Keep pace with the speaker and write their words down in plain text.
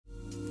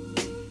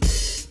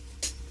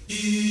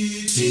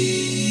It's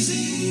easy.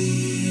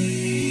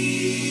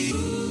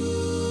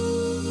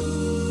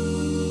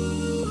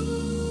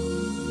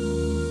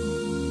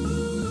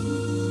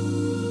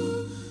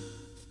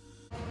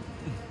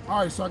 All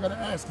right, so I got to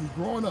ask you,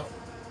 growing up,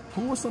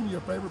 who were some of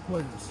your favorite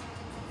players?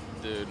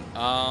 Dude,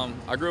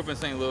 I grew up in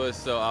St. Louis,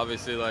 so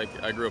obviously,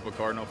 like, I grew up a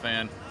Cardinal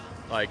fan.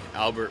 Like,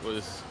 Albert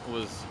was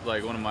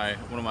like one of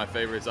my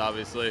favorites,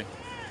 obviously,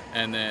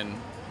 and then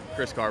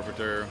Chris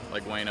Carpenter,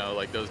 like Waino,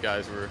 like those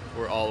guys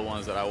were all the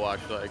ones that I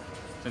watched like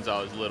since I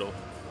was little.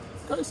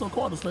 Okay, so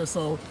Cardinals fan.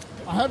 So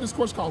I have this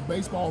question called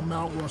Baseball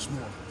Mount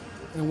Rushmore,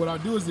 and what I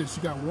do is this: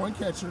 you got one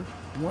catcher,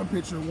 one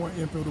pitcher, one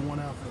infielder,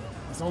 one outfielder.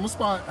 It's on the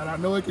spot, and I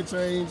know it can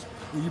change.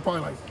 And you're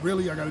probably like,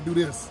 really, I got to do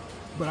this,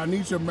 but I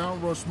need your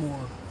Mount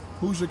Rushmore.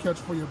 Who's your catcher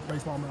for your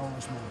Baseball Mount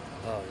Rushmore?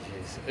 Oh,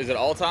 jeez. Is it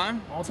all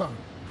time? All time.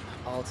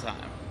 All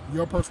time.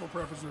 Your personal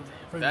preferences.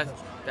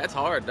 That's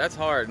hard. That's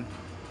hard.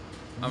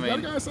 I mean, got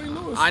a guy in St.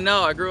 Louis. I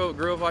know. I grew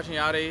up watching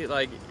Yachty.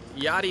 Like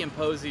Yachty and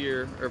Posey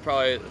are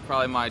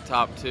probably my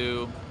top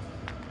two.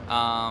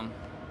 Probably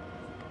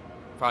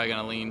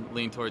gonna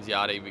lean towards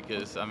Yachty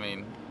because I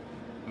mean,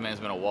 the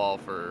man's been a wall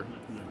for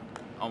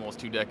almost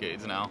 2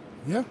 decades now.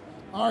 Yeah.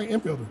 All right,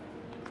 infielder.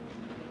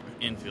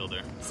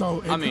 Infielder.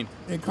 So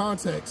in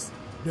context,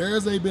 there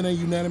has been a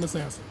unanimous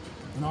answer,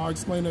 and I'll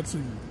explain that to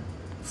you.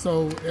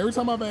 So every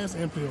time I've asked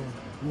infield,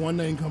 one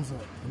name comes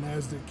up, and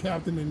that's the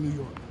captain in New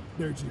York,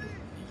 Derek Jeter.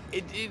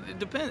 It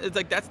depends. It's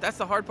like that's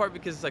the hard part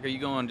because it's like, are you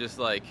going just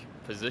like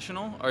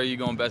positional, or are you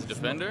going best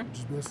defender?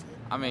 Just best.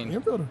 I mean,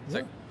 infielder. It's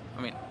like,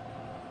 I mean,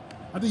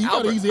 I think you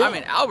Albert, got easy. I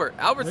mean,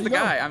 Albert's the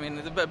guy. Go. I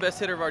mean, the best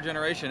hitter of our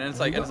generation, and it's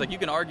like you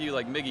can argue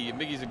like Miggy.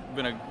 Miggy's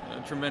been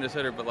a tremendous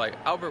hitter, but like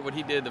Albert, what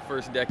he did the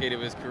first decade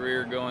of his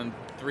career, going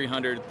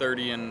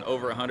 330 and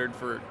over 100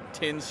 for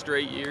 10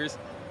 straight years,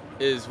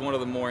 is one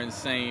of the more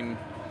insane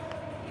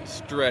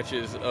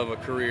stretches of a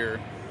career.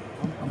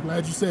 I'm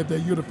glad you said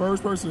that. You're the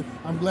first person.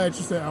 I'm glad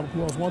you said Albert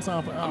Pujols one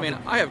time for Albert. I mean,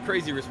 I have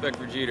crazy respect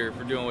for Jeter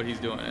for doing what he's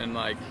doing, and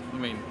like, I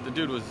mean, the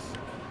dude was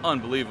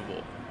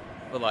unbelievable.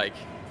 But like,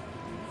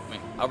 I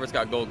mean, Albert's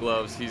got Gold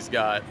Gloves. He's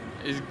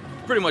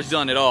pretty much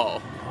done it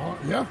all.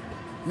 Yeah.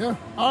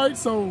 All right,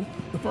 so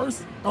the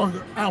first,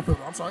 outfielder.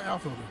 I'm sorry,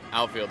 outfielder.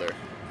 Outfielder.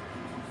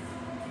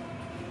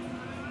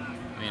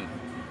 I mean,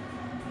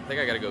 I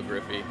think I got to go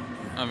Griffey.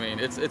 I mean,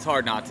 it's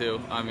hard not to.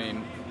 I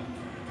mean,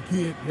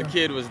 the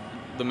kid was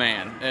the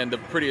man and the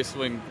prettiest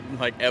swing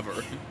like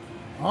ever.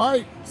 All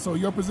right, so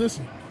your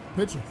position,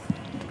 pitcher.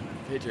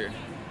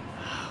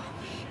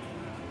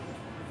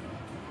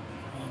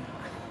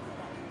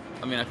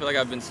 I mean, I feel like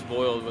I've been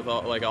spoiled with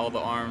all the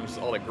arms,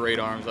 all the great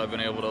arms I've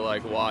been able to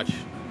like watch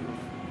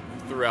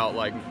throughout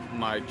like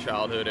my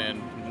childhood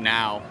and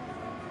now.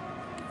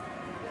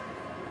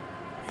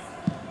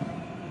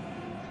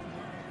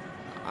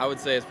 I would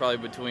say it's probably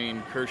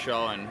between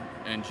Kershaw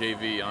and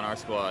JV on our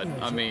squad.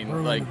 Yeah, I mean,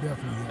 Verlander like,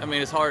 definitely. I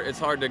mean, it's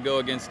hard to go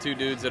against two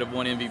dudes that have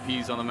won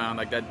MVPs on the mound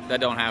like that.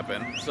 That don't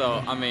happen.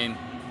 So I mean,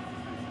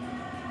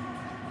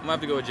 I'm gonna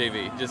have to go with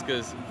JV just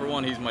because, for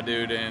one, he's my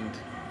dude, and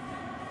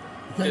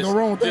you can't go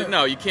wrong with that.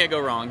 No, you can't go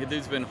wrong. The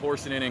dude's been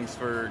horsing innings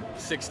for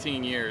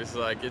 16 years.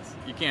 Like,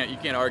 you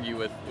can't argue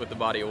with the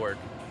body of work.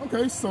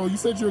 Okay, so you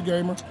said you're a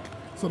gamer.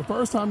 So the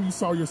first time you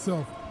saw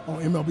yourself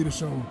on MLB the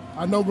Show,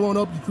 I know growing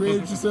up you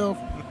created yourself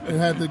and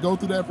had to go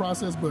through that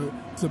process, but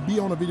to be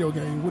on a video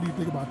game, what do you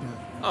think about that?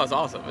 Oh, it's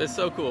awesome. It's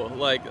so cool.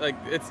 Like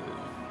it's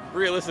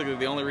realistically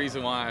the only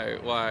reason why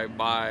I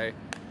buy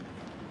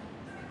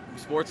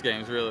sports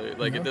games, really.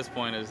 Like at this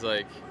point is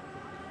like,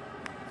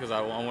 because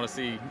I want to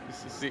see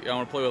I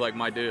want to play with like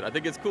my dude. I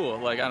think it's cool.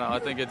 Like, I don't know. I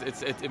think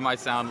it might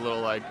sound a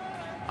little like,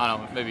 I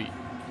don't know, maybe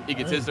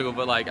egotistical,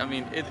 but like, I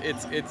mean,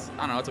 it's I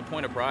don't know, it's a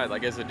point of pride.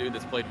 Like, as a dude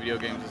that's played video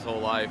games his whole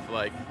life,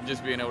 like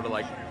just being able to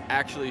like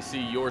actually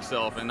see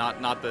yourself and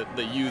not the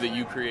you that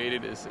you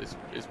created is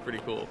pretty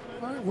cool.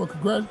 All right. Well,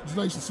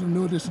 congratulations to the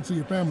new addition to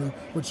your family.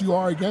 But you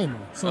are a gamer.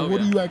 So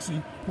what do you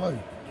actually play?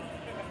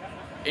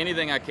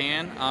 Anything I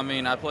can. I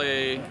mean, I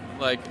play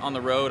like on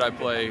the road. I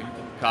play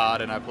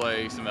COD and I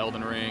play some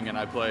Elden Ring and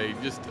I play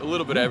just a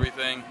little bit of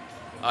everything.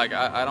 Like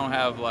I don't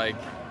have like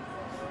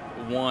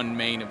one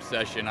main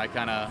obsession. I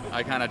kind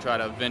of try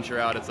to venture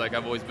out. It's like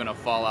I've always been a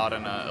Fallout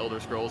and a Elder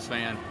Scrolls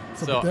fan.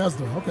 So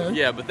Bethesda, okay.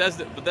 Yeah,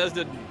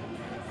 Bethesda.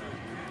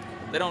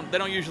 They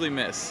don't usually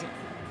miss.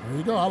 There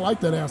you go. I like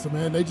that answer,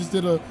 man. They just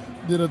did a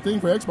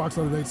thing for Xbox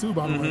the other day too,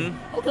 by the way.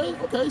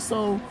 Okay.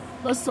 So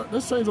let's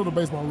change over to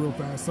baseball real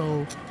fast.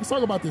 So let's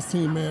talk about this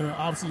team, man.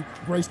 Obviously,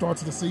 great start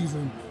to the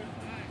season.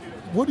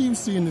 What do you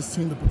see in this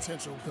team, the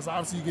potential? Because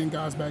obviously you're getting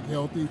guys back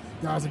healthy,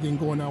 guys are getting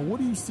going now. What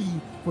do you see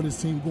for this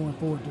team going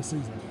forward this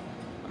season?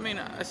 I mean,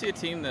 I see a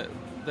team that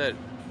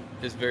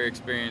is very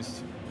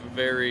experienced,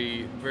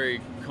 very,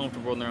 very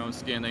comfortable in their own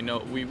skin. They know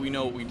we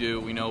know what we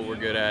do, we know what we're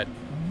good at,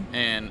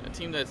 and a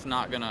team that's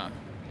not gonna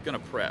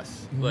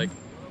press. Like,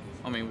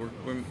 I mean,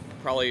 we're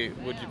probably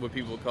what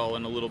people call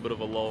in a little bit of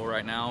a lull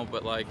right now,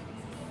 but like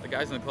the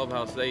guys in the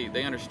clubhouse,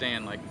 they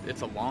understand like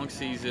it's a long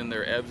season,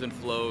 there are ebbs and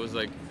flows.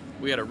 Like,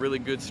 we had a really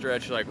good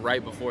stretch like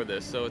right before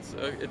this, so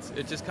it's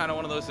just kind of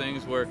one of those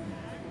things where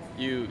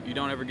you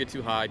don't ever get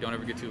too high, don't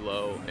ever get too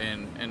low,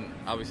 and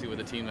obviously with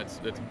a team that's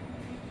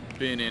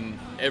been in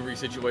every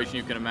situation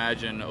you can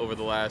imagine over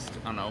the last,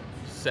 I don't know,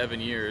 7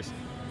 years,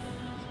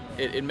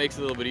 it makes it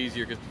a little bit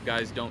easier because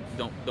guys don't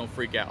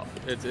freak out.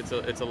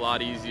 It's a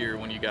lot easier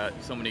when you got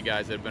so many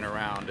guys that have been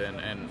around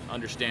and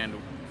understand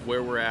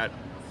where we're at,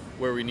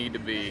 where we need to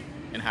be,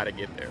 and how to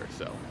get there.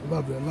 So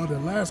love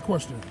that. Last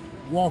question,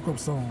 walk-up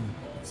song.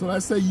 So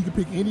let's say you could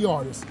pick any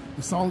artist.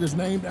 The song is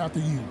named after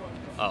you.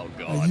 Oh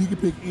God. And you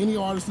could pick any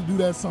artist to do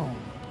that song.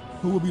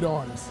 Who would be the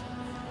artist?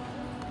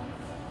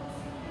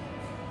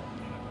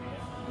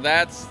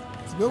 That's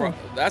a good one.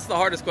 That's the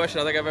hardest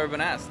question I think I've ever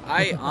been asked.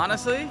 I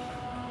honestly,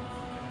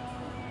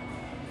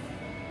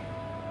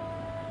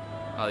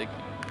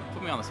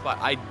 put me on the spot.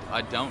 I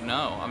don't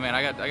know. I mean,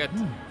 I got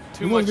too much.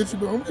 I'm gonna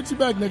get you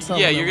back next time.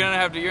 Yeah, you're gonna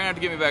have to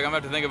get me back. I'm gonna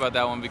have to think about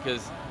that one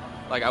because,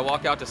 like, I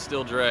walk out to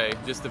Still Dre,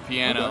 just the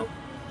piano. Okay.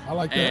 I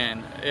like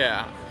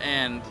that.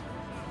 And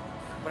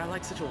but I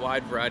like such a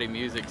wide variety of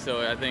music,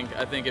 so I think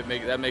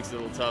that makes it a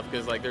little tough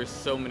because, like, there's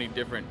so many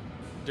different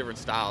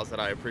styles that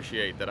I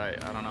appreciate that I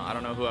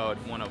don't know who I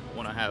would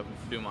want to have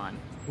do mine.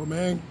 Well,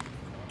 man,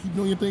 keep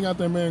doing your thing out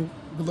there, man.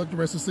 Good luck the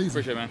rest of the season.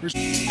 Appreciate it, man.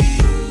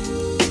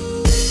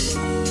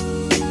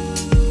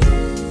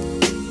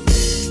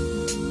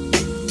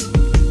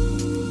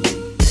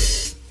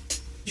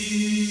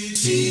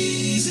 It's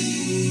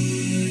easy.